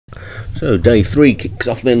So day 3 kicks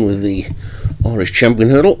off then with the Irish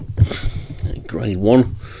Champion Hurdle, Grade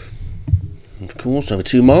 1, of course, over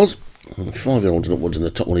 2 miles. 5-year-olds and upwards, and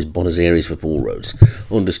the top one is Buenos Aires for Paul Rhodes.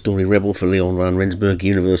 Understory Rebel for Leon van Rensburg,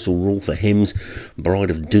 Universal Rule for Hems,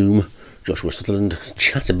 Bride of Doom, Joshua Sutherland,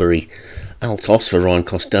 Chatterbury Altos for Ryan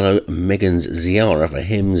Costello, Megan's Ziara for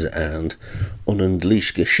Hems, and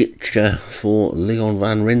Unendliche Geschichte for Leon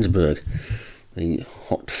van Rensburg, the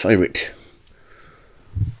hot favourite.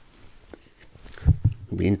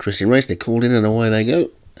 It'll be an interesting race. They're called in and away they go,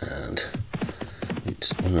 and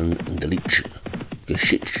it's Unendliche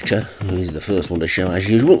Geschichte, who is the first one to show as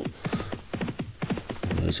usual.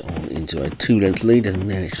 Goes on into a 2-length lead,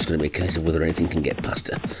 and then it's just going to be a case of whether anything can get past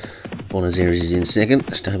her. Buenos Aires is in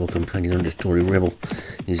second, Stable Companion Understory Rebel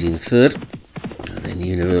is in third, and then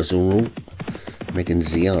Universal Rule, Megan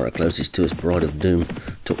Ziara closest to us, Bride of Doom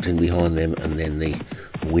tucked in behind them, and then the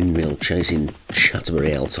Windmill chasing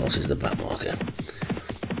Chatterbury Altos is the back marker.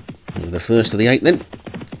 The first of the 8 then,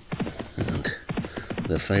 and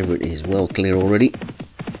the favourite is well clear already,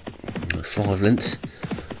 5 lengths.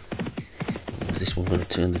 Is this one going to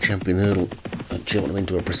turn the Champion Hurdle at Cheltenham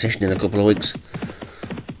into a procession in a couple of weeks?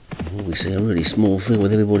 Will we see a really small field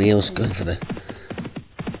with everybody else going for the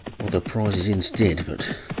other prizes instead?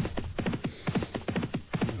 But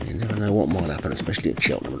you never know what might happen, especially at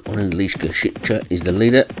Cheltenham. Unendliche Geschichte is the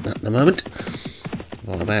leader at the moment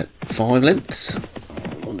by about 5 lengths.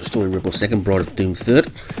 Understory Rebel second, Bride of Doom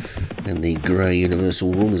third, and the grey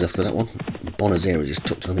Universal Rule is after that one. Buenos Aires is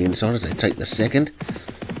tucked on the inside as they take the second,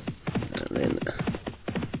 and then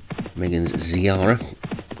Megan's Ziara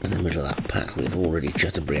in the middle of that pack with already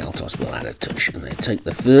Chatterbury Altos well out of touch, and they take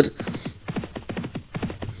the third.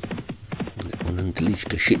 Unendliche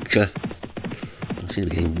Geschichte. I seem to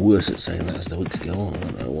be getting worse at saying that as the weeks go on. I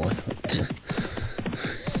don't know why, but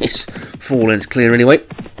it's 4 lengths clear anyway.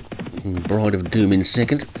 Bride of Doom in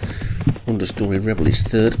second, Understory Rebel is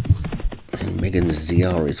third, and Megan's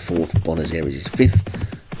Ziara is fourth, Buenos Aires is fifth,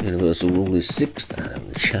 Universal Rule is sixth,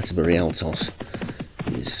 and Chatterbury Altos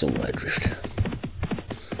is somewhere adrift.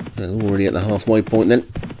 So they're already at the halfway point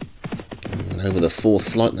then, and over the 4th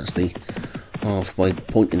flight. That's the halfway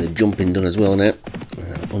point in the jumping done as well now.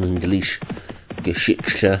 Unendliche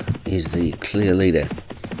Geschichte is the clear leader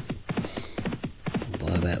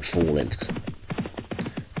by about 4 lengths.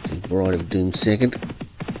 Bride of Doom second,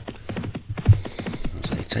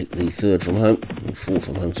 so they take the 4th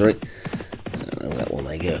from home, sorry, and over that one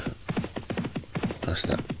they go, past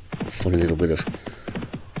that funny little bit of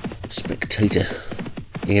spectator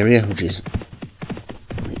area, which is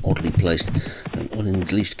oddly placed, and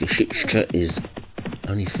Unendliche Geschichte is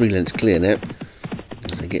only 3 lengths clear now,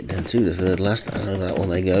 as they get down to the 3rd last, and over that one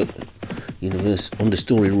they go.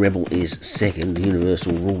 Understory Rebel is second,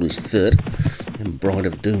 Universal Rule is third, and Bride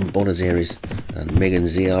of Doom, Buenos Aires, and Megan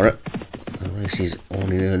Ziara. The race is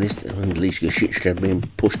on in earnest. Unendliche Geschichte being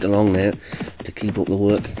pushed along now to keep up the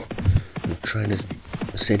work. The trainers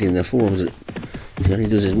said in their forums that she only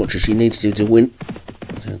does as much as she needs to win.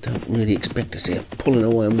 So I don't really expect to see her pulling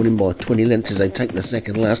away and winning by 20 lengths as they take the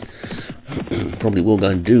 2nd last. Probably will go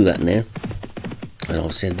and do that now. And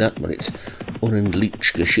I've said that, but it's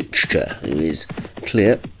Unendliche Geschichte who is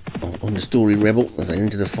clear of Understory Rebel as they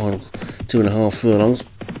into the final 2.5 furlongs.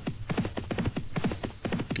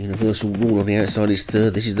 Universal Rule on the outside is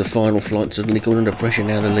third. This is the final flight, suddenly coming under pressure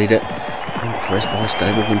now, the leader. Impressed by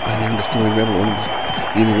Stable Companion, Understory Rebel,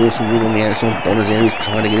 Universal Rule on the outside. Buenos Aires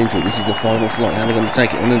trying to get into it. This is the final flight. How are they going to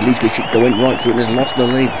take it? Unendliche Geschichte went right through it and has lost the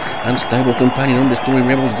lead. And Stable Companion, Understory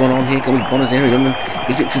Rebel's gone on. Here comes Buenos Aires. Unendliche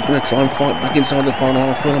Geschichte's going to try and fight back inside the final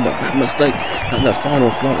half furlong, but that mistake at the final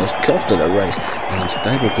flight has costed a race. And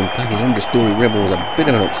Stable Companion, Understory Rebel was a bit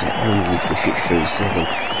of an upset. Unendliche Geschichte is second,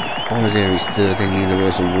 Buenos Aires third, then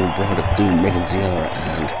Universal Rule, Bride of Doom, Megan Ziara,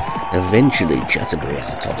 and eventually Chatterbury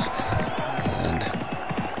Altos. And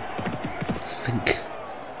I think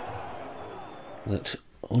that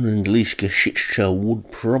Unendliche Geschichte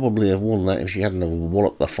would probably have won that if she hadn't have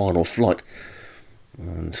walloped the final flight.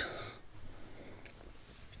 And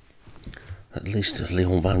at least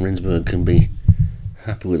Leon van Rensburg can be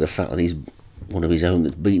happy with the fact that he's one of his own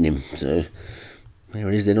that's beaten him. So there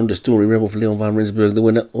it is then, Understory Rebel for Leon van Rensburg, the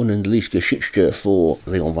winner. Unendliche Geschichte for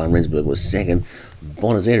Leon van Rensburg was second,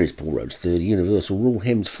 Buenos Aires Paul Rhodes third, Universal Rule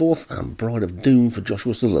Hems fourth, and Bride of Doom for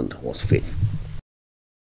Joshua Sutherland was fifth.